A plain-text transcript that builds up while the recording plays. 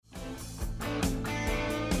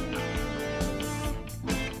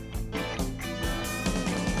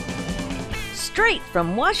Straight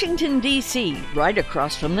from Washington, D.C., right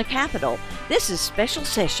across from the Capitol, this is Special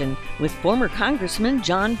Session with former Congressman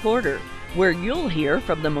Jon Porter, where you'll hear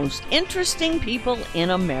from the most interesting people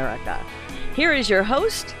in America. Here is your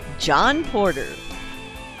host, Jon Porter.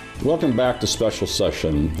 Welcome back to Special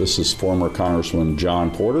Session. This is former Congressman Jon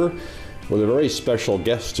Porter with a very special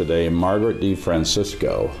guest today, Margaret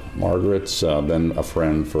DeFrancisco. Margaret's been a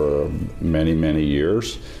friend for many, many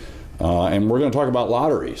years, and we're going to talk about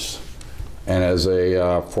lotteries. And as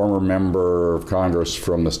a former member of Congress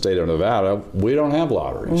from the state of Nevada, we don't have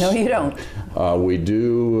lotteries. No, you don't. We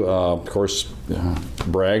do, of course,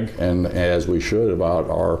 brag, and as we should, about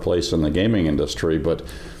our place in the gaming industry, but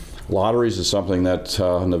lotteries is something that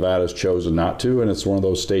Nevada's chosen not to, and it's one of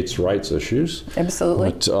those states' rights issues.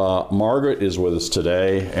 Absolutely. But Margaret is with us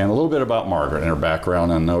today, and a little bit about Margaret and her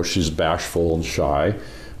background. I know she's bashful and shy,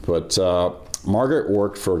 but Margaret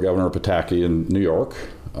worked for Governor Pataki in New York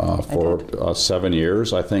for 7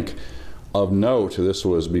 years. I think of note, this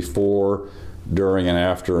was before, during, and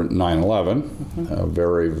after 9/11, a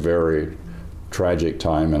very, very tragic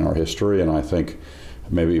time in our history, and I think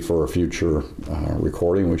maybe for a future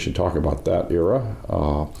recording we should talk about that era.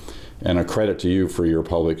 And a credit to you for your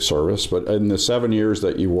public service. But in the 7 years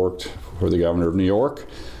that you worked for the governor of New York,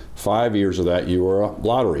 5 years of that you were a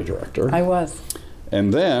lottery director. I was.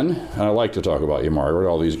 And then, and I like to talk about you, Margaret,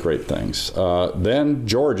 all these great things. Then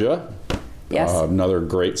Georgia, yes. Another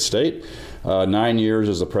great state. 9 years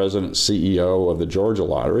as the president and CEO of the Georgia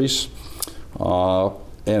Lotteries.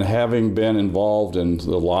 And having been involved in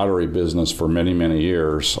the lottery business for many, many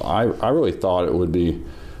years, I really thought it would be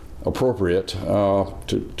appropriate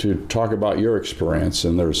to talk about your experience.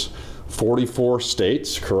 And there's 44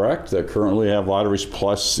 states, correct, that currently have lotteries,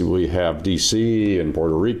 plus we have D.C. and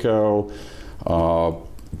Puerto Rico.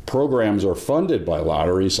 Programs are funded by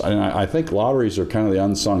lotteries, and I think lotteries are kind of the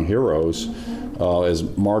unsung heroes, as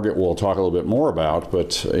Margaret will talk a little bit more about.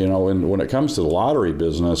 But you know, when it comes to the lottery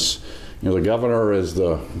business, you know, the governor is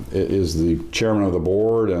the chairman of the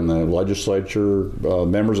board, and the legislature,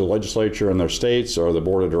 members of the legislature in their states are the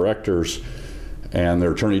board of directors, and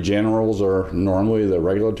their attorney generals are normally the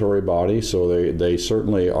regulatory body. So they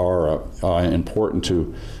certainly are important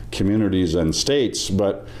to communities and states,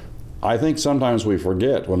 but I think sometimes we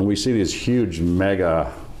forget when we see these huge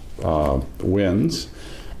mega wins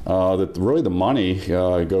that really the money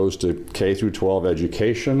goes to K through 12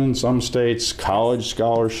 education in some states, college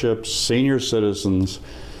scholarships, senior citizens.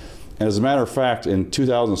 And as a matter of fact, in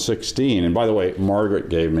 2016, and by the way, Margaret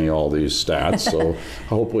gave me all these stats, so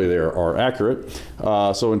hopefully they are accurate.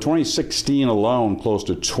 So in 2016 alone, close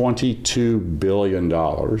to $22 billion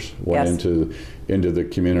went into the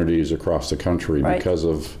communities across the country, right, because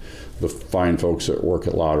of the fine folks that work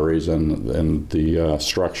at lotteries and the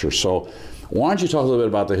structure. So why don't you talk a little bit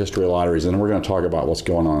about the history of lotteries, and then we're going to talk about what's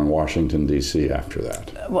going on in Washington, D.C. after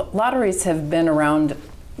that. Well, lotteries have been around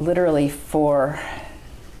literally for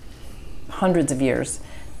hundreds of years.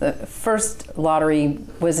 The first lottery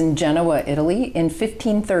was in Genoa, Italy in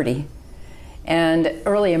 1530. And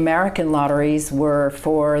early American lotteries were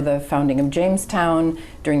for the founding of Jamestown.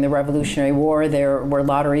 During the Revolutionary War, there were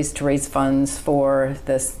lotteries to raise funds for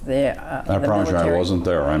the I promise you I wasn't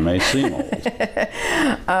there. I may seem old.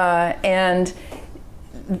 And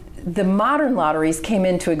the modern lotteries came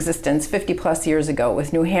into existence 50 plus years ago,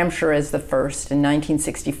 with New Hampshire as the first in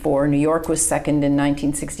 1964. New York was second in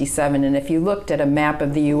 1967. And if you looked at a map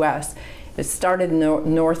of the U.S., it started in the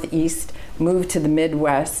northeast, moved to the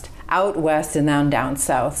Midwest, out west, and then down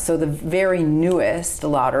south. So the very newest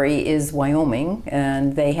lottery is Wyoming,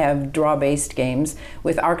 and they have draw-based games,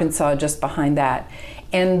 with Arkansas just behind that.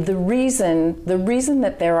 And the reason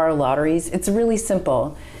that there are lotteries, it's really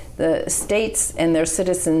simple. The states and their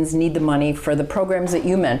citizens need the money for the programs that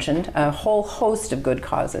you mentioned, a whole host of good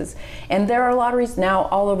causes. And there are lotteries now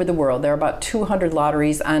all over the world. There are about 200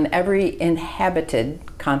 lotteries on every inhabited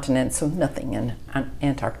continent, so nothing in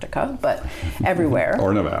Antarctica, but everywhere.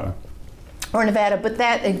 Or Nevada. But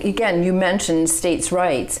that, again, you mentioned states'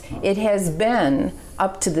 rights. It has been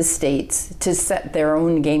up to the states to set their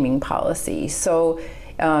own gaming policy. So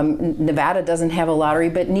Nevada doesn't have a lottery,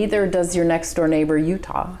 but neither does your next door neighbor,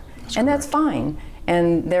 Utah. That's fine.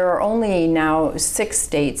 And there are only now 6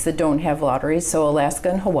 states that don't have lotteries, so Alaska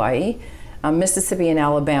and Hawaii, Mississippi and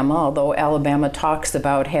Alabama, although Alabama talks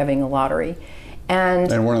about having a lottery.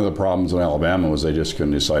 And one of the problems in Alabama was they just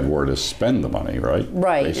couldn't decide where to spend the money, right?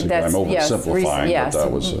 Right. Basically, I'm oversimplifying, yes, but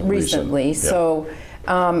that was recently. recent. Yeah. So,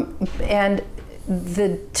 and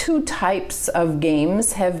the two types of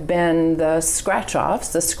games have been the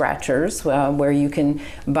scratch-offs, the scratchers, where you can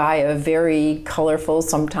buy a very colorful,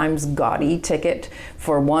 sometimes gaudy ticket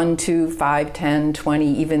for $1, $2, $5, $10, $20,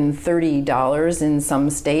 even $30 in some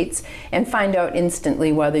states, and find out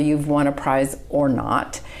instantly whether you've won a prize or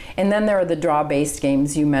not. And then there are the draw-based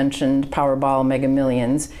games you mentioned, Powerball, Mega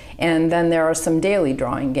Millions, and then there are some daily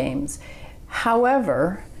drawing games.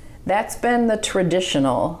 However, that's been the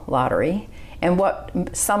traditional lottery. And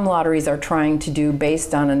what some lotteries are trying to do,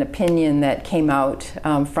 based on an opinion that came out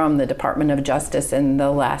from the Department of Justice in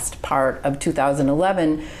the last part of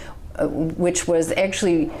 2011, which was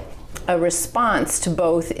actually a response to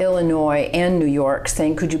both Illinois and New York,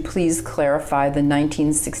 saying, could you please clarify the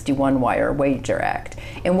 1961 Wire Wager Act?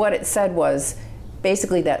 And what it said was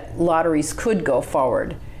basically that lotteries could go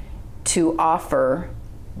forward to offer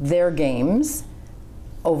their games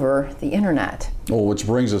over the internet. Well, which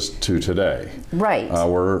brings us to today. Right.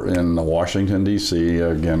 We're in Washington, D.C.,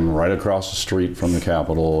 again, right across the street from the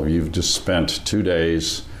Capitol. You've just spent 2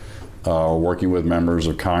 days working with members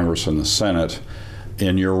of Congress and the Senate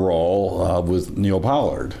in your role with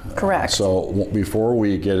NeoPollard. Correct. So before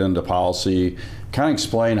we get into policy, kind of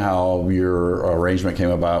explain how your arrangement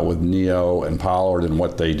came about with Neo and Pollard and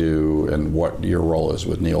what they do and what your role is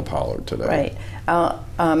with NeoPollard today. Right.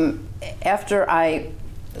 After I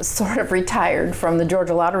sort of retired from the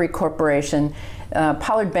Georgia Lottery Corporation,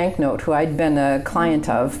 Pollard Banknote, who I'd been a client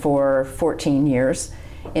of for 14 years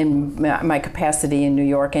in my capacity in New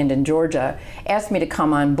York and in Georgia, asked me to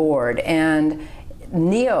come on board. And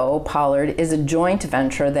NeoPollard is a joint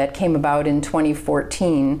venture that came about in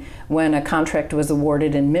 2014 when a contract was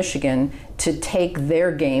awarded in Michigan to take their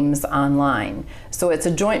games online. So it's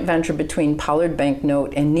a joint venture between Pollard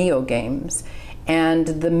Banknote and Neo Games. And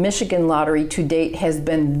the Michigan lottery to date has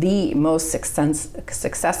been the most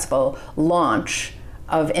successful launch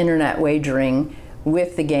of internet wagering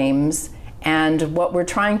with the games. And what we're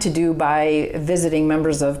trying to do by visiting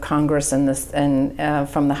members of Congress and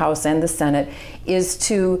from the House and the Senate is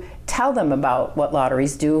to tell them about what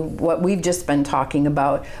lotteries do, what we've just been talking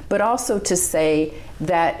about, but also to say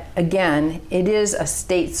that, again, it is a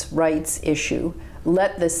states' rights issue.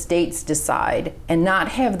 Let the states decide and not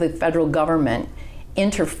have the federal government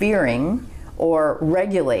interfering or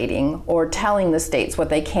regulating or telling the states what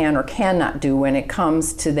they can or cannot do when it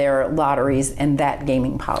comes to their lotteries and that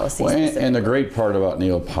gaming policy. Well, and the great part about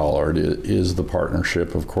NeoPollard is the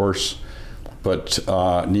partnership, of course, but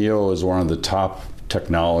Neo is one of the top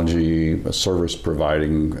technology service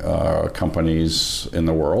providing companies in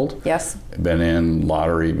the world. Yes. Been in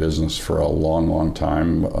lottery business for a long, long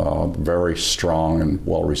time, very strong and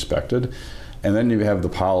well respected. And then you have the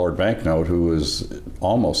Pollard Banknote, who is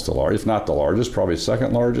almost the largest, if not the largest, probably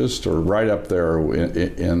second largest, or right up there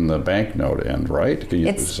in the banknote end, right?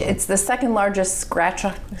 It's the second largest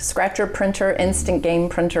scratcher printer, instant game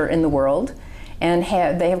printer in the world, and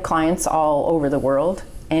they have clients all over the world.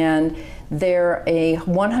 And they're a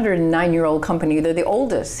 109-year-old company. They're the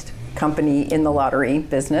oldest company in the lottery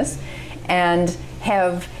business, and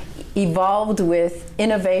have evolved with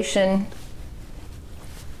innovation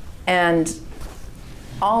and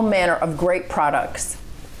all manner of great products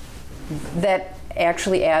that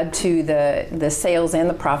actually add to the sales and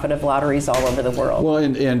the profit of lotteries all over the world. Well,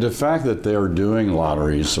 and the fact that they're doing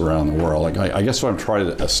lotteries around the world, like I guess what I'm trying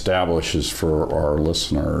to establish is for our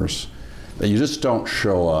listeners that you just don't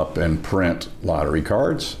show up and print lottery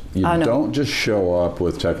cards. You don't just show up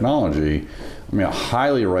with technology. I mean, a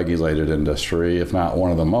highly regulated industry, if not one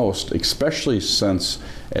of the most, especially since,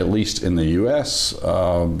 at least in the U.S.,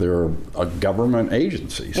 they're a government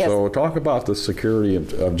agency. Yes. So talk about the security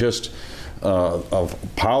of just of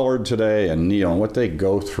Pollard today and Neo and what they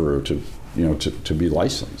go through to be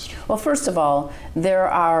licensed. Well, first of all, there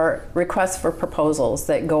are requests for proposals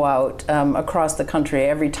that go out across the country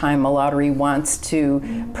every time a lottery wants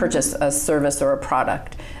to purchase a service or a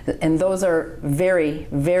product. And those are very,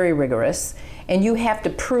 very rigorous. And you have to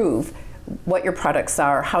prove what your products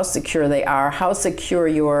are, how secure they are, how secure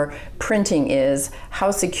your printing is,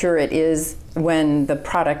 how secure it is when the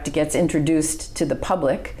product gets introduced to the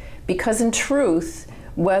public. Because in truth,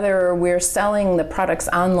 whether we're selling the products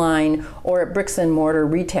online or at bricks and mortar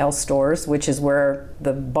retail stores, which is where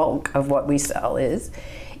the bulk of what we sell is,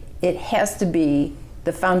 it has to be,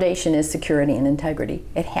 the foundation is security and integrity.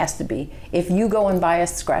 It has to be. If you go and buy a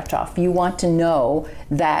scratch-off, you want to know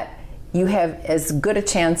that you have as good a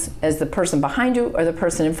chance as the person behind you or the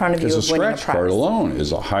person in front of you of winning a prize. Because a scratch card alone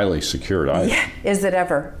is a highly secured item. Yeah, is it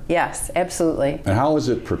ever? Yes, absolutely. And how is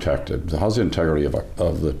it protected? How's the integrity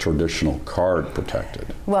of the traditional card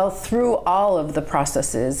protected? Well, through all of the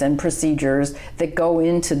processes and procedures that go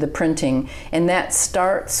into the printing, and that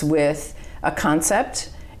starts with a concept,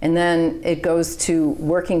 and then it goes to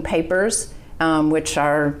working papers, which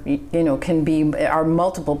are, are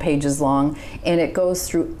multiple pages long, and it goes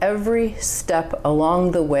through every step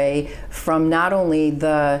along the way, from not only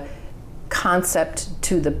the concept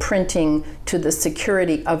to the printing to the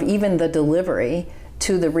security of even the delivery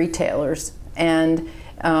to the retailers. And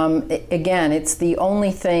again, it's the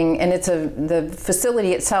only thing, and the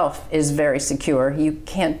facility itself is very secure. You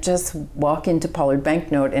can't just walk into Pollard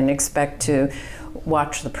Banknote and expect to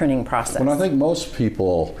watch the printing process. Well, I think most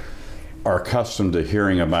people are accustomed to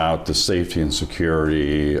hearing about the safety and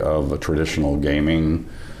security of a traditional gaming,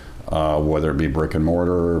 whether it be brick and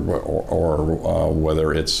mortar or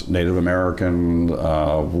whether it's Native American.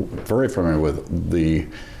 Very familiar with the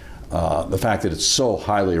fact that it's so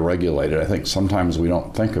highly regulated. I think sometimes we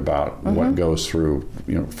don't think about what goes through,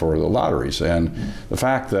 for the lotteries, and the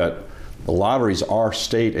fact that the lotteries are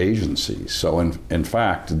state agencies. So in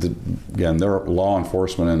fact, again, they're law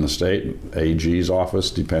enforcement in the state, AG's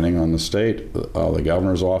office, depending on the state, the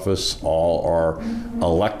governor's office, all are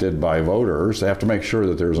elected by voters. They have to make sure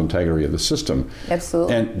that there's integrity of the system.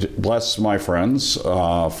 Absolutely. And bless my friends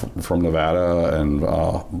from Nevada, and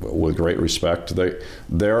with great respect,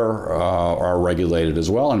 they are regulated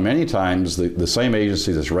as well. And many times the same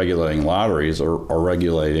agency that's regulating lotteries are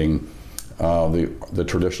regulating the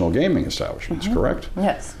traditional gaming establishments, correct?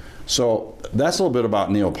 Yes. So that's a little bit about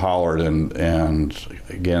NeoPollard, and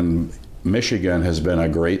again, Michigan has been a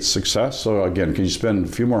great success. So again, can you spend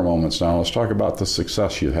a few more moments now? Let's talk about the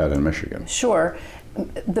success you had in Michigan. Sure.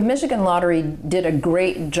 The Michigan Lottery did a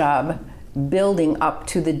great job building up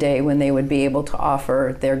to the day when they would be able to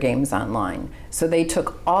offer their games online. So they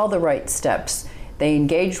took all the right steps. They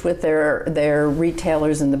engaged with their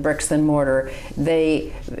retailers in the bricks and mortar.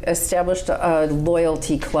 They established a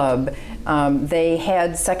loyalty club. They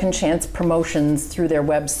had second chance promotions through their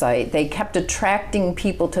website. They kept attracting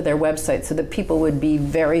people to their website so that people would be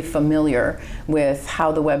very familiar with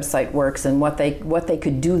how the website works and what they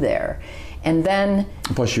could do there. And then,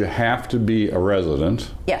 plus you have to be a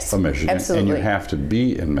resident of Michigan, absolutely. And you have to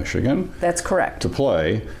be in Michigan. That's correct. To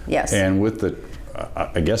play. Yes. And with the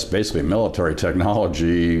I guess basically military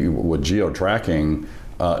technology with geo-tracking,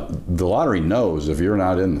 the lottery knows if you're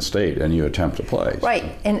not in the state and you attempt to play.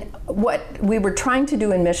 Right, and what we were trying to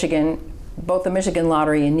do in Michigan, both the Michigan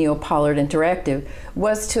Lottery and NeoPollard Interactive,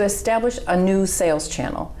 was to establish a new sales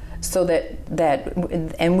channel. So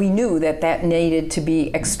and we knew that needed to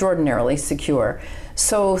be extraordinarily secure.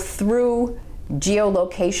 So through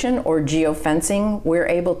geolocation or geofencing, we're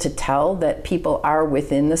able to tell that people are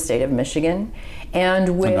within the state of Michigan. And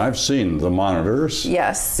I've seen the monitors.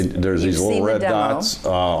 Yes. There's these little red dots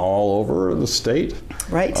all over the state.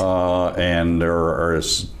 Right. And there are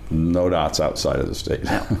no dots outside of the state.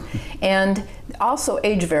 No. And also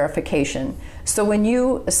age verification. So when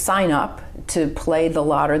you sign up to play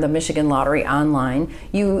the Michigan Lottery online,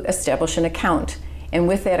 you establish an account. And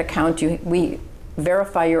with that account, we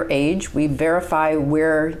verify your age, we verify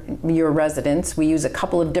where your residence. We use a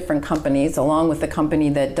couple of different companies along with the company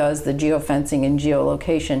that does the geofencing and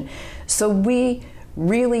geolocation. So we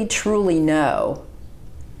really truly know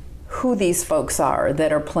who these folks are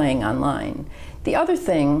that are playing online. The other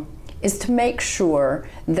thing is to make sure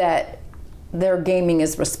that their gaming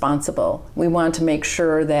is responsible. We want to make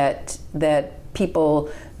sure that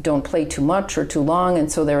people don't play too much or too long,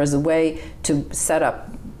 and so there is a way to set up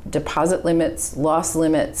deposit limits, loss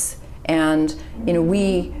limits, and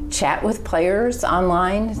we chat with players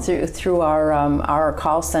online through our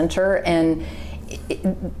call center, and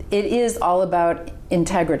it is all about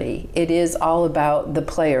integrity. It is all about the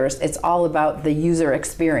players. It's all about the user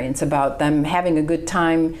experience, about them having a good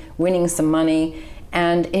time, winning some money,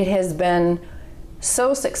 and it has been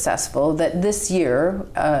so successful that this year,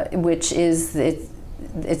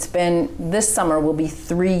 this summer will be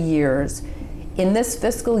 3 years. In this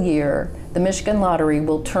fiscal year, the Michigan Lottery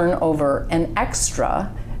will turn over an extra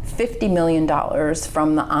 $50 million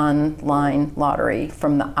from the online lottery,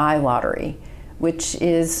 from the iLottery, which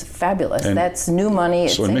is fabulous. And that's new money.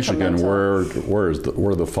 So in Michigan, where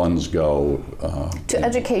the funds go? To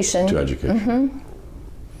education. To education. Mm-hmm.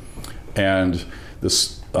 And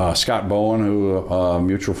this Scott Bowen, who a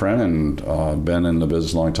mutual friend and been in the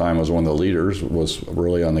business a long time, was one of the leaders, was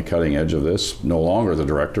really on the cutting edge of this. No longer the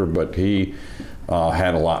director, but he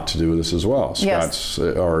had a lot to do with this as well. Scott's,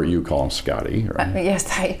 or you call him Scotty, right? Yes,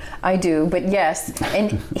 I do, but yes.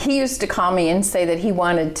 And he used to call me and say that he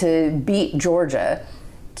wanted to beat Georgia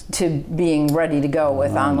to being ready to go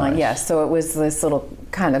with online. Nice. Yes, so it was this little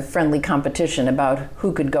kind of friendly competition about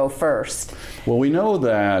who could go first. Well, we know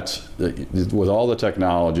that with all the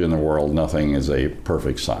technology in the world, nothing is a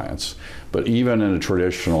perfect science. But even in a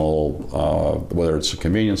traditional, whether it's a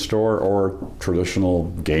convenience store or traditional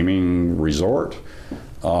gaming resort,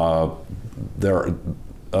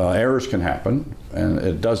 errors can happen, and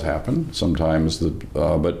it does happen sometimes,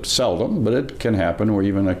 but seldom, but it can happen where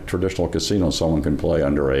even a traditional casino, someone can play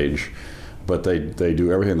underage, but they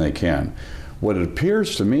do everything they can. What it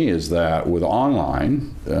appears to me is that with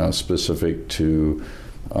online, specific to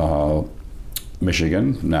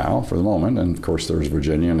Michigan now for the moment, and of course there's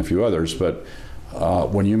Virginia and a few others, but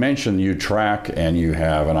when you mention you track and you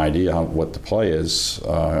have an idea of what the play is,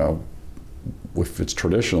 if it's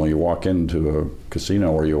traditional, you walk into a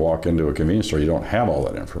casino or you walk into a convenience store, you don't have all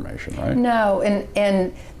that information, right? No,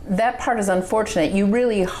 and that part is unfortunate. You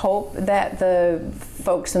really hope that the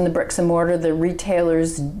folks in the bricks and mortar, the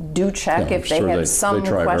retailers, do check if they have some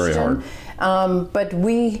try question. very hard. But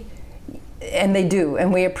they do,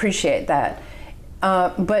 and we appreciate that.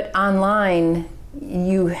 But online,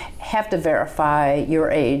 you have to verify your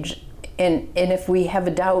age. And if we have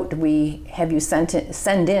a doubt, we have you send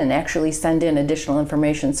in additional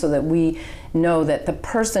information so that we know that the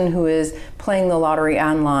person who is playing the lottery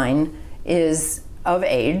online is of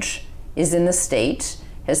age, is in the state,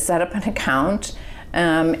 has set up an account,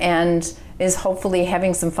 and is hopefully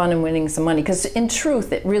having some fun and winning some money. Because in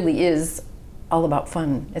truth, it really is all about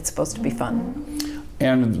fun. It's supposed to be fun.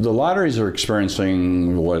 And the lotteries are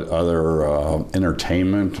experiencing what other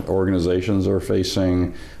entertainment organizations are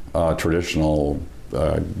facing. Traditional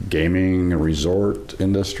gaming resort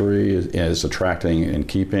industry is attracting and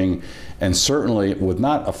keeping, and certainly with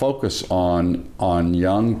not a focus on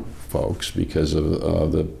young folks because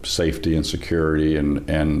of the safety and security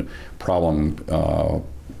and problem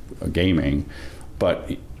gaming,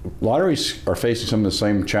 but lotteries are facing some of the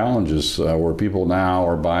same challenges where people now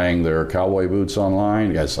are buying their cowboy boots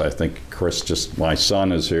online. Yes, I think my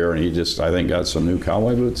son is here, and he I think got some new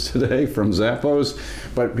cowboy boots today from Zappos.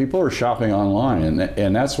 But people are shopping online,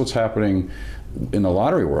 and that's what's happening in the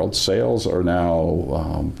lottery world. Sales are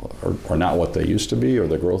now are not what they used to be, or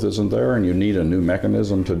the growth isn't there, and you need a new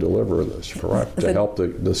mechanism to deliver this, correct? To help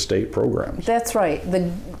the state programs. That's right.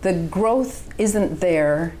 The growth isn't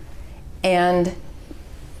there, and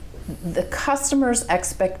the customers'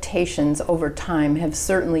 expectations over time have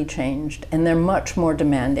certainly changed, and they're much more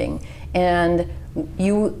demanding. And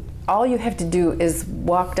all you have to do is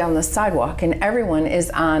walk down the sidewalk, and everyone is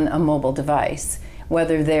on a mobile device,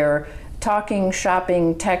 whether they're talking,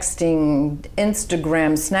 shopping, texting,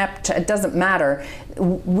 Instagram, Snapchat, it doesn't matter.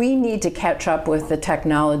 We need to catch up with the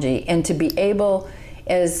technology and to be able,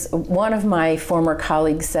 as one of my former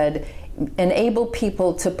colleagues said, enable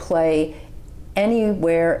people to play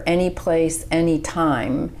anywhere, any place, any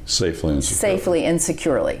time, safely and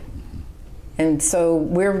securely. And so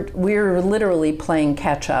we're literally playing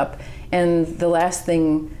catch up, and the last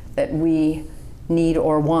thing that we need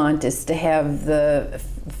or want is to have the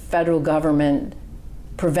federal government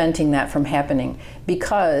preventing that from happening,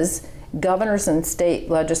 because governors and state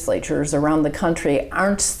legislatures around the country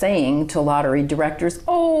aren't saying to lottery directors,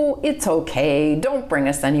 oh, it's okay, don't bring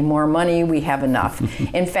us any more money, we have enough.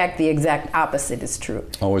 In fact, the exact opposite is true.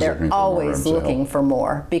 They're always looking for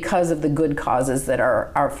more because of the good causes that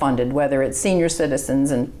are funded, whether it's senior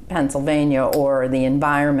citizens in Pennsylvania or the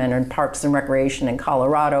environment and parks and recreation in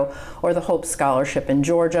Colorado or the Hope Scholarship in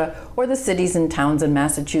Georgia or the cities and towns in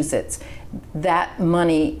Massachusetts. That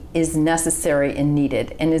money is necessary and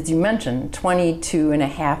needed. And as you mentioned,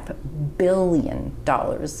 $22.5 billion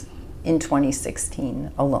in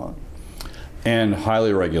 2016 alone. And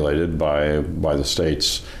highly regulated by the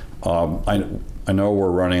states. I know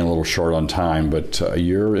we're running a little short on time, but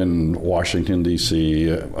you're in Washington, D.C.,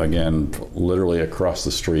 again, literally across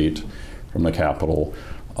the street from the Capitol.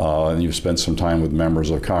 And you've spent some time with members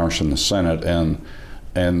of Congress and the Senate,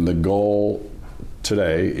 and the goal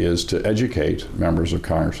today is to educate members of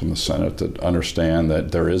Congress and the Senate that understand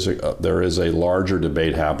that there is a larger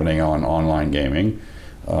debate happening on online gaming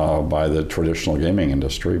by the traditional gaming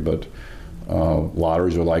industry, but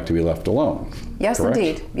lotteries would like to be left alone. Yes, correct?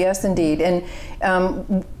 Indeed. Yes, indeed. And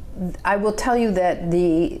I will tell you that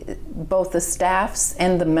both the staffs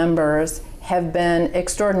and the members have been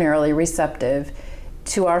extraordinarily receptive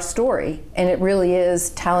to our story, and it really is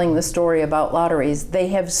telling the story about lotteries. They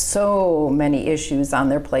have so many issues on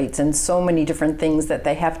their plates and so many different things that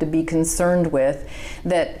they have to be concerned with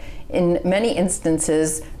that in many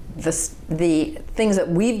instances the things that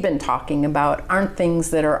we've been talking about aren't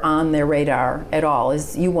things that are on their radar at all.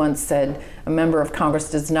 As you once said, a member of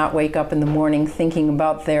Congress does not wake up in the morning thinking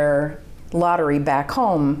about their lottery back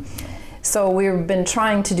home. So we've been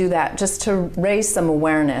trying to do that just to raise some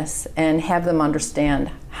awareness and have them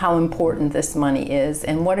understand how important this money is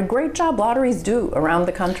and what a great job lotteries do around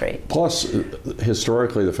the country. Plus,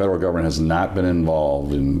 historically, the federal government has not been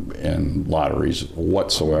involved in lotteries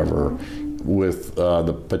whatsoever, with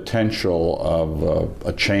the potential of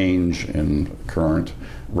a change in current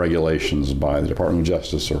regulations by the Department of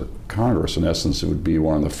Justice or Congress. In essence, it would be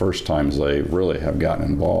one of the first times they really have gotten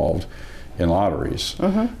involved in lotteries.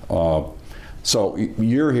 So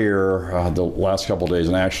you're here the last couple of days,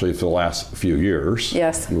 and actually for the last few years.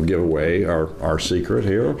 Yes. We'll give away our secret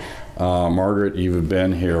here. Margaret, you've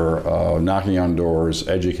been here knocking on doors,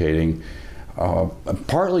 educating,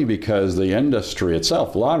 partly because the industry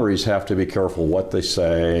itself, lotteries have to be careful what they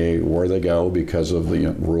say, where they go, because of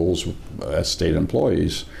the rules as state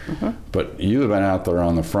employees. But you have been out there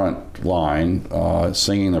on the front line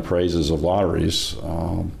singing the praises of lotteries,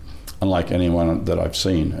 unlike anyone that I've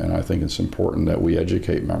seen. And I think it's important that we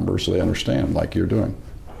educate members so they understand, like you're doing.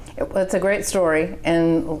 It's a great story,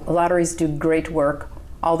 and lotteries do great work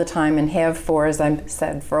all the time and have for, as I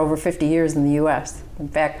said, for over 50 years in the U.S. In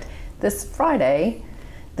fact, this Friday,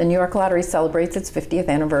 the New York Lottery celebrates its 50th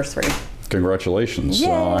anniversary. Congratulations.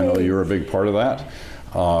 I know you were a big part of that.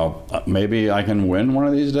 Maybe I can win one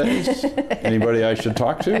of these days. Anybody I should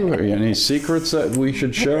talk to? Any secrets that we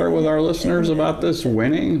should share with our listeners about this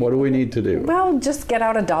winning? What do we need to do? Well, just get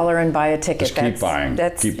out $1 and buy a ticket. Just keep buying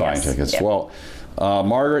tickets. Yep. Well,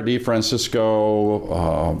 Margaret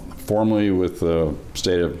DeFrancisco, formerly with the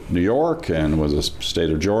state of New York and with the state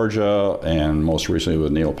of Georgia, and most recently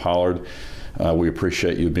with NeoPollard. We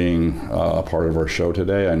appreciate you being a part of our show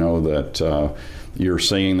today. I know that you're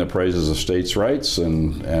singing the praises of states' rights,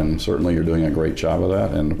 and certainly you're doing a great job of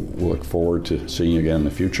that, and we'll look forward to seeing you again in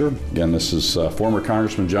the future. Again, this is former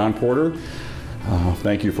Congressman Jon Porter.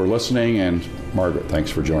 Thank you for listening, and Margaret,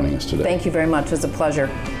 thanks for joining us today. Thank you very much. It was a pleasure.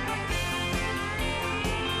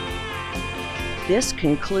 This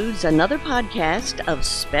concludes another podcast of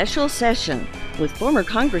Special Session with former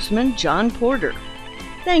Congressman Jon Porter.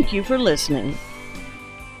 Thank you for listening.